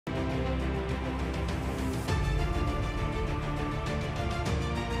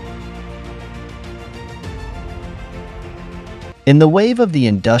In the wave of the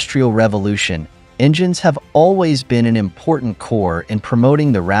Industrial Revolution, engines have always been an important core in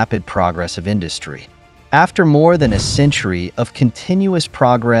promoting the rapid progress of industry. After more than a century of continuous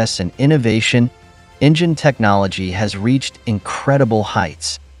progress and innovation, engine technology has reached incredible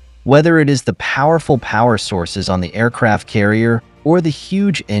heights. Whether it is the powerful power sources on the aircraft carrier or the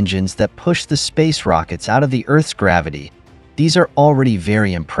huge engines that push the space rockets out of the Earth's gravity, these are already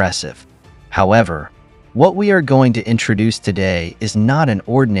very impressive. However, what we are going to introduce today is not an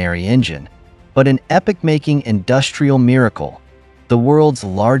ordinary engine, but an epoch-making industrial miracle, the world's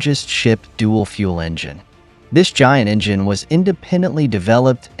largest ship dual-fuel engine. This giant engine was independently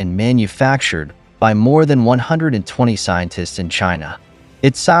developed and manufactured by more than 120 scientists in China.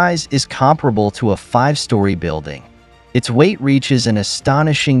 Its size is comparable to a 5-story building. Its weight reaches an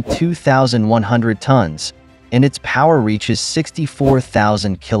astonishing 2,100 tons, and its power reaches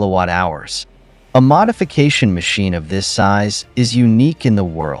 64,000 kilowatt-hours. A modification machine of this size is unique in the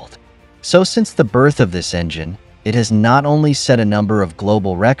world. So since the birth of this engine, it has not only set a number of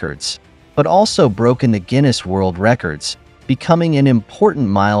global records, but also broken the Guinness World Records, becoming an important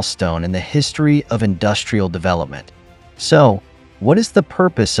milestone in the history of industrial development. So, what is the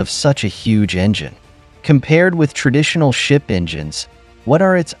purpose of such a huge engine? Compared with traditional ship engines, what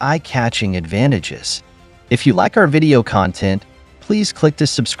are its eye-catching advantages? If you like our video content, please click to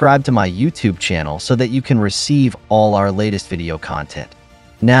subscribe to my YouTube channel so that you can receive all our latest video content.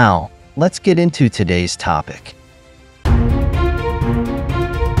 Now, let's get into today's topic.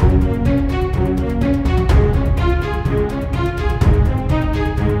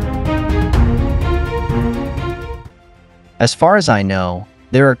 As far as I know,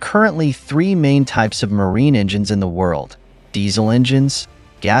 there are currently 3 main types of marine engines in the world: diesel engines,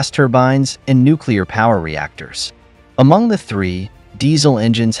 gas turbines, and nuclear power reactors. Among the 3, diesel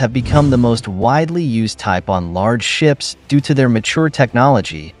engines have become the most widely used type on large ships due to their mature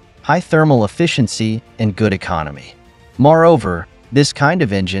technology, high thermal efficiency, and good economy. Moreover, this kind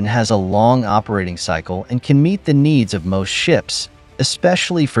of engine has a long operating cycle and can meet the needs of most ships,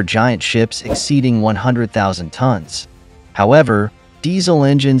 especially for giant ships exceeding 100,000 tons. However, diesel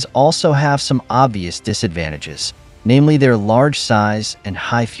engines also have some obvious disadvantages, namely their large size and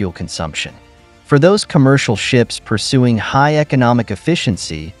high fuel consumption. For those commercial ships pursuing high economic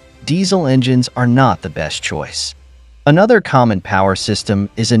efficiency, diesel engines are not the best choice. Another common power system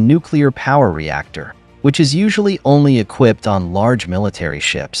is a nuclear power reactor, which is usually only equipped on large military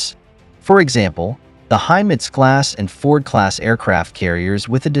ships. For example, the High-Mitz-class and Ford-class aircraft carriers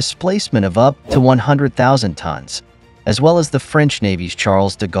with a displacement of up to 100,000 tons, as well as the French Navy's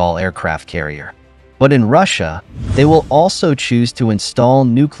Charles de Gaulle aircraft carrier. But in Russia, they will also choose to install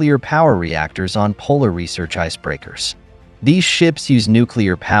nuclear power reactors on polar research icebreakers. These ships use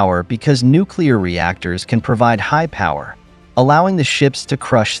nuclear power because nuclear reactors can provide high power, allowing the ships to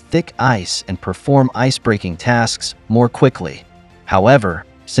crush thick ice and perform ice-breaking tasks more quickly. However,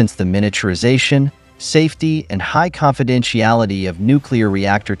 since the miniaturization, safety, and high confidentiality of nuclear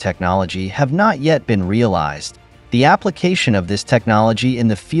reactor technology have not yet been realized, the application of this technology in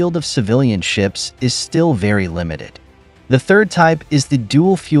the field of civilian ships is still very limited. The third type is the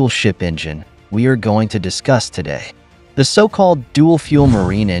dual-fuel ship engine we are going to discuss today. The so-called dual-fuel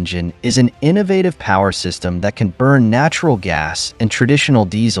marine engine is an innovative power system that can burn natural gas and traditional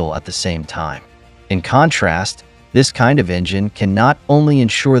diesel at the same time. In contrast, this kind of engine can not only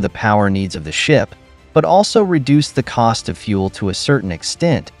ensure the power needs of the ship, but also reduce the cost of fuel to a certain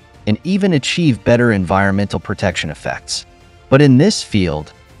extent and even achieve better environmental protection effects. But in this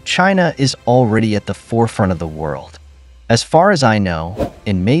field, China is already at the forefront of the world. As far as I know,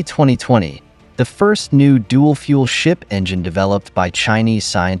 in May 2020, the first new dual-fuel ship engine developed by Chinese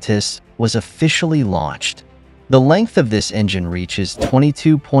scientists was officially launched. The length of this engine reaches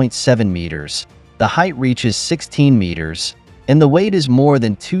 22.7 meters, the height reaches 16 meters, and the weight is more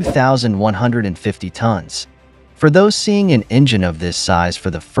than 2,150 tons. For those seeing an engine of this size for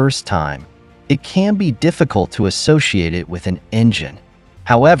the first time, it can be difficult to associate it with an engine.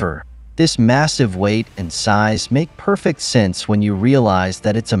 However, this massive weight and size make perfect sense when you realize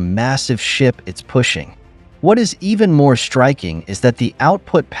that it's a massive ship it's pushing. What is even more striking is that the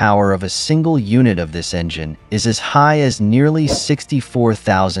output power of a single unit of this engine is as high as nearly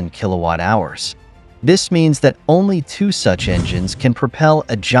 64,000 kilowatt-hours. This means that only 2 such engines can propel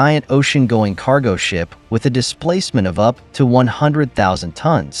a giant ocean-going cargo ship with a displacement of up to 100,000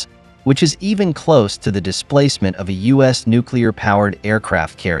 tons, which is even close to the displacement of a U.S. nuclear-powered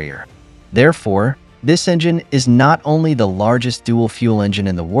aircraft carrier. Therefore, this engine is not only the largest dual-fuel engine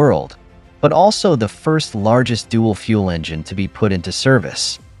in the world, but also the first largest dual-fuel engine to be put into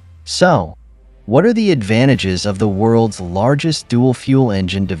service. So, What are the advantages of the world's largest dual-fuel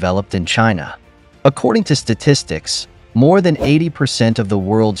engine developed in China? According to statistics, more than 80% of the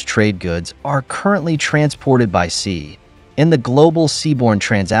world's trade goods are currently transported by sea, and the global seaborne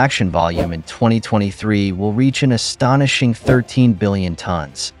transaction volume in 2023 will reach an astonishing 13 billion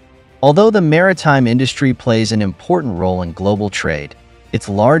tons. Although the maritime industry plays an important role in global trade, its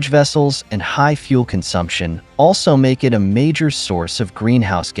large vessels and high fuel consumption also make it a major source of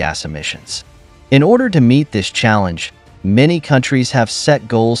greenhouse gas emissions. In order to meet this challenge, many countries have set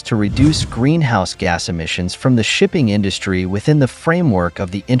goals to reduce greenhouse gas emissions from the shipping industry within the framework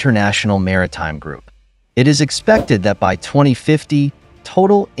of the International Maritime Group. It is expected that by 2050,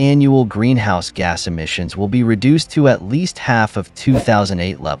 total annual greenhouse gas emissions will be reduced to at least half of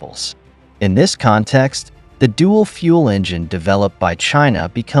 2008 levels. In this context, the dual-fuel engine developed by China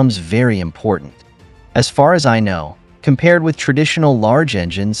becomes very important. As far as I know, compared with traditional large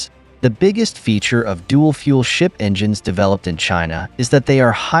engines, the biggest feature of dual-fuel ship engines developed in China is that they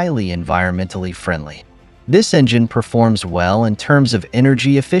are highly environmentally friendly. This engine performs well in terms of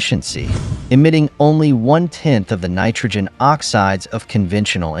energy efficiency, emitting only 1/10 of the nitrogen oxides of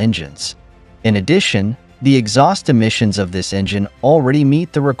conventional engines. In addition, the exhaust emissions of this engine already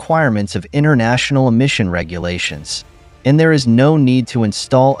meet the requirements of international emission regulations, and there is no need to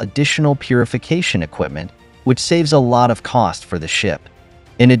install additional purification equipment, which saves a lot of cost for the ship.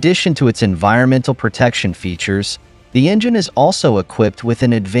 In addition to its environmental protection features, the engine is also equipped with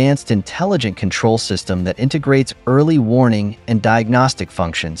an advanced intelligent control system that integrates early warning and diagnostic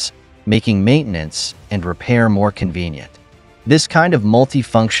functions, making maintenance and repair more convenient. This kind of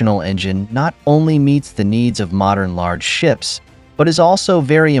multifunctional engine not only meets the needs of modern large ships, but is also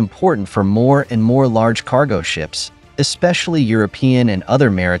very important for more and more large cargo ships, especially European and other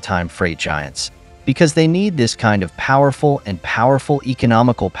maritime freight giants, because they need this kind of powerful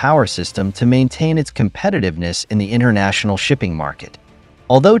economical power system to maintain its competitiveness in the international shipping market.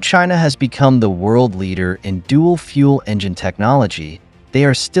 Although China has become the world leader in dual-fuel engine technology, they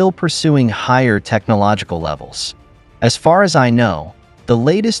are still pursuing higher technological levels. As far as I know, the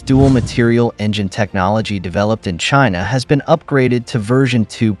latest dual-material engine technology developed in China has been upgraded to version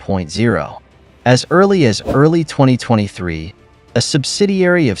 2.0. As early as early 2023, a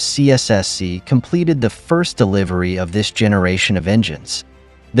subsidiary of CSSC completed the first delivery of this generation of engines.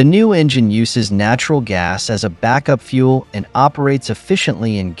 The new engine uses natural gas as a backup fuel and operates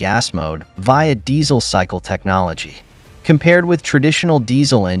efficiently in gas mode via diesel cycle technology. Compared with traditional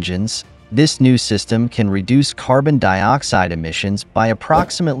diesel engines, this new system can reduce carbon dioxide emissions by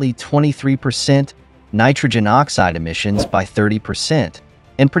approximately 23%, nitrogen oxide emissions by 30%,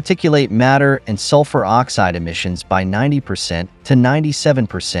 and particulate matter and sulfur oxide emissions by 90% to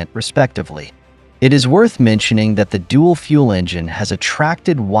 97% respectively. It is worth mentioning that the dual-fuel engine has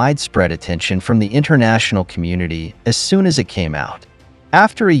attracted widespread attention from the international community as soon as it came out.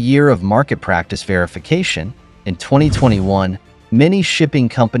 After a year of market practice verification, in 2021, many shipping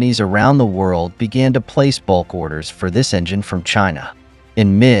companies around the world began to place bulk orders for this engine from China.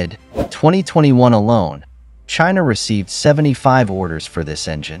 In mid-2021 alone, China received 75 orders for this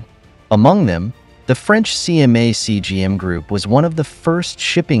engine. Among them, the French CMA-CGM Group was one of the first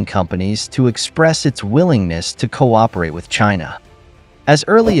shipping companies to express its willingness to cooperate with China. As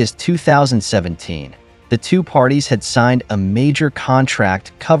early as 2017, the two parties had signed a major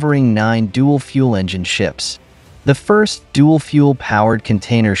contract covering 9 dual-fuel engine ships. The first dual-fuel-powered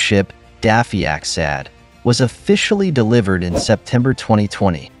container ship, Dafiaxad, was officially delivered in September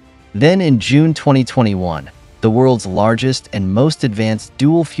 2020. Then in June 2021, the world's largest and most advanced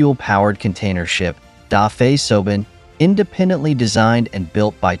dual-fuel-powered container ship, Dafei Sobin, independently designed and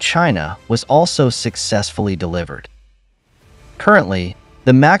built by China, was also successfully delivered. Currently,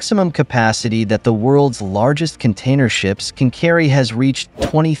 the maximum capacity that the world's largest container ships can carry has reached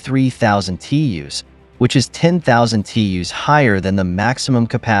 23,000 TEUs, which is 10,000 TEUs higher than the maximum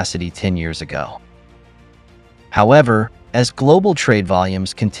capacity 10 years ago. However, as global trade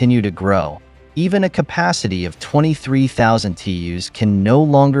volumes continue to grow, even a capacity of 23,000 TEUs can no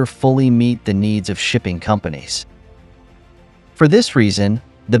longer fully meet the needs of shipping companies. For this reason,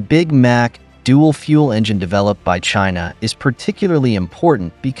 the Big Mac dual-fuel engine developed by China is particularly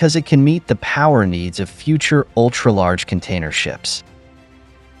important because it can meet the power needs of future ultra-large container ships.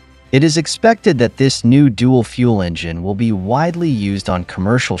 It is expected that this new dual-fuel engine will be widely used on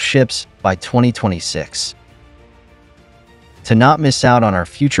commercial ships by 2026. To not miss out on our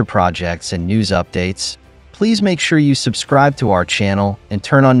future projects and news updates, please make sure you subscribe to our channel and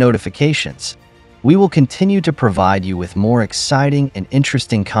turn on notifications. We will continue to provide you with more exciting and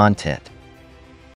interesting content.